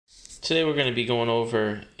Today we're going to be going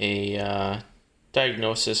over a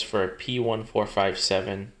diagnosis for a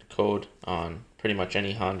P1457 code on pretty much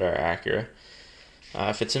any Honda or Acura.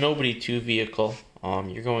 If it's an OBD2 vehicle,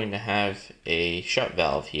 you're going to have a shut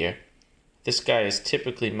valve here. This guy is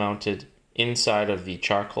typically mounted inside of the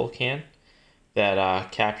charcoal can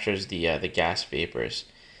that captures the gas vapors.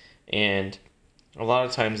 And a lot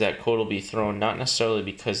of times that code will be thrown not necessarily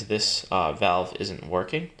because this valve isn't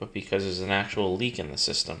working, but because there's an actual leak in the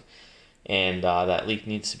system. And that leak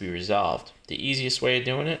needs to be resolved. The easiest way of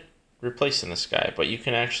doing it, replacing this guy, but you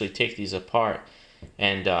can actually take these apart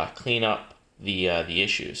and clean up the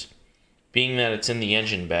issues. Being that it's in the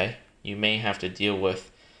engine bay, you may have to deal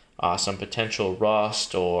with some potential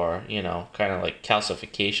rust or, kind of like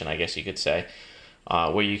calcification, I guess you could say,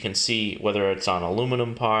 where you can see whether it's on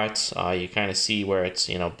aluminum parts, you kind of see where it's,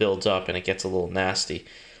 builds up and it gets a little nasty.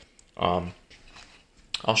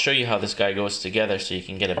 I'll show you how this guy goes together so you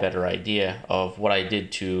can get a better idea of what I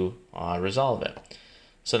did to resolve it.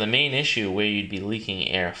 So the main issue where you'd be leaking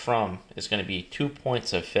air from is going to be 2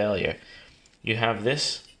 points of failure. You have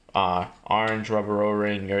this orange rubber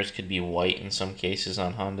O-ring, yours could be white in some cases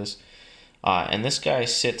on Hondas. And this guy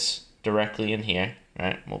sits directly in here,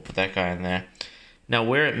 right? We'll put that guy in there. Now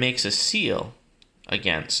where it makes a seal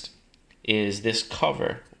against is this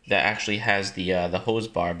cover that actually has the hose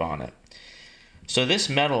barb on it. So this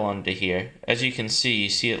metal under here, as you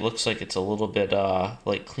see it looks like it's a little bit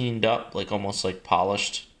like cleaned up, like almost like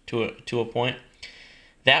polished to a point.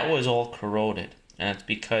 That was all corroded, and it's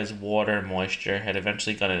because water and moisture had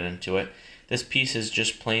eventually gotten into it. This piece is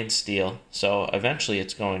just plain steel, so eventually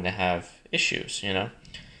it's going to have issues,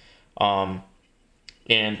 And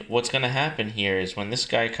what's going to happen here is when this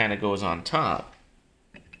guy kind of goes on top,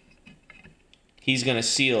 he's going to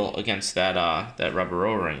seal against that rubber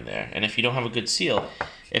O-ring there. And if you don't have a good seal,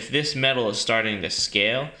 if this metal is starting to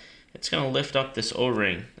scale, it's going to lift up this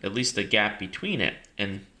O-ring, at least the gap between it,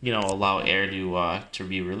 and allow air to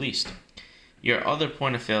be released. Your other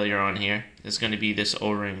point of failure on here is going to be this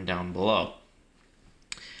O-ring down below.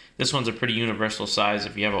 This one's a pretty universal size.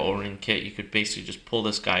 If you have an O-ring kit, you could basically just pull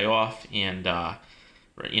this guy off and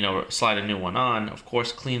slide a new one on. Of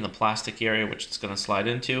course, clean the plastic area which it's going to slide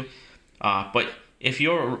into. But if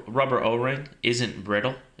your rubber O-ring isn't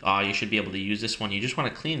brittle, you should be able to use this one. You just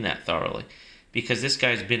want to clean that thoroughly because this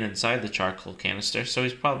guy's been inside the charcoal canister, so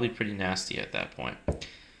he's probably pretty nasty at that point.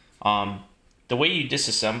 The way you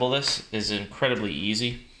disassemble this is incredibly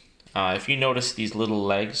easy. If you notice these little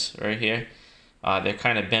legs right here, they're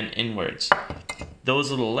kind of bent inwards.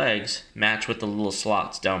 Those little legs match with the little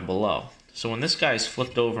slots down below. So when this guy's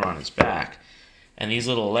flipped over on his back and these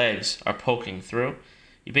little legs are poking through,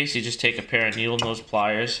 you basically just take a pair of needle nose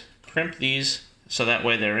pliers, crimp these so that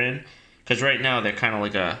way they're in, because right now they're kind of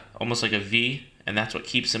like almost like a V, and that's what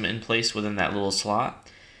keeps them in place within that little slot.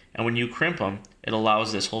 And when you crimp them, it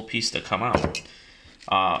allows this whole piece to come out.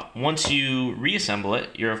 Once you reassemble it,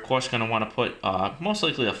 you're of course going to want to put, most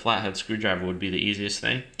likely a flathead screwdriver would be the easiest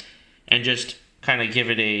thing, and just kind of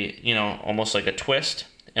give it a, almost like a twist.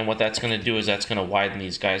 And what that's going to do is that's going to widen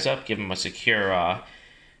these guys up, give them a secure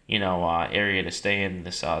area to stay in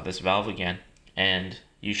this valve again, and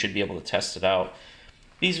you should be able to test it out.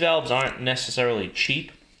 These valves aren't necessarily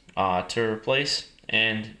cheap to replace,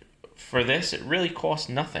 and for this it really costs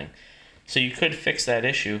nothing. So you could fix that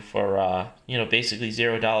issue for basically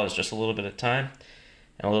 $0, just a little bit of time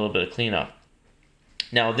and a little bit of cleanup.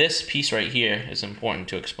 Now this piece right here is important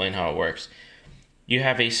to explain how it works. You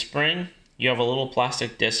have a spring, you have a little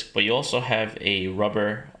plastic disc, but you also have a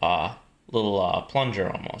rubber little plunger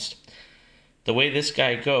almost. The way this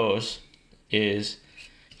guy goes is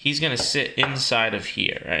he's going to sit inside of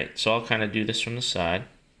here, right? So I'll kind of do this from the side,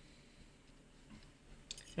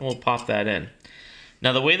 and we'll pop that in.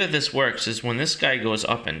 Now the way that this works is when this guy goes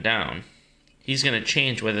up and down, he's going to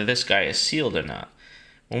change whether this guy is sealed or not.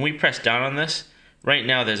 When we press down on this, right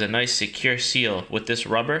now there's a nice secure seal with this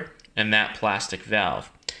rubber and that plastic valve.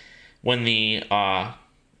 When the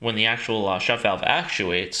actual shut valve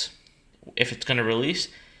actuates, if it's going to release,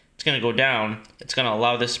 it's going to go down, it's going to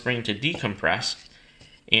allow this spring to decompress,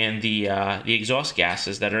 and the exhaust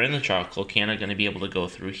gases that are in the charcoal can are going to be able to go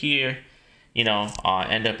through here,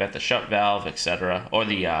 end up at the shut valve, etc., or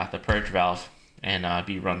the purge valve, and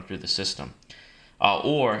be run through the system.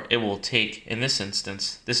 Or it will take, in this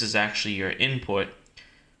instance, this is actually your input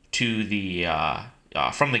to the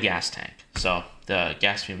from the gas tank. So the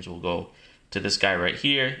gas fumes will go to this guy right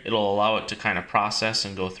here. It'll allow it to kind of process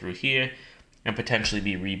and go through here and potentially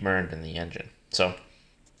be reburned in the engine. So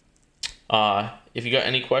if you got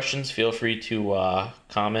any questions, feel free to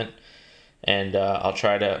comment, and I'll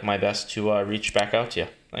try my best to reach back out to you.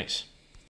 Thanks.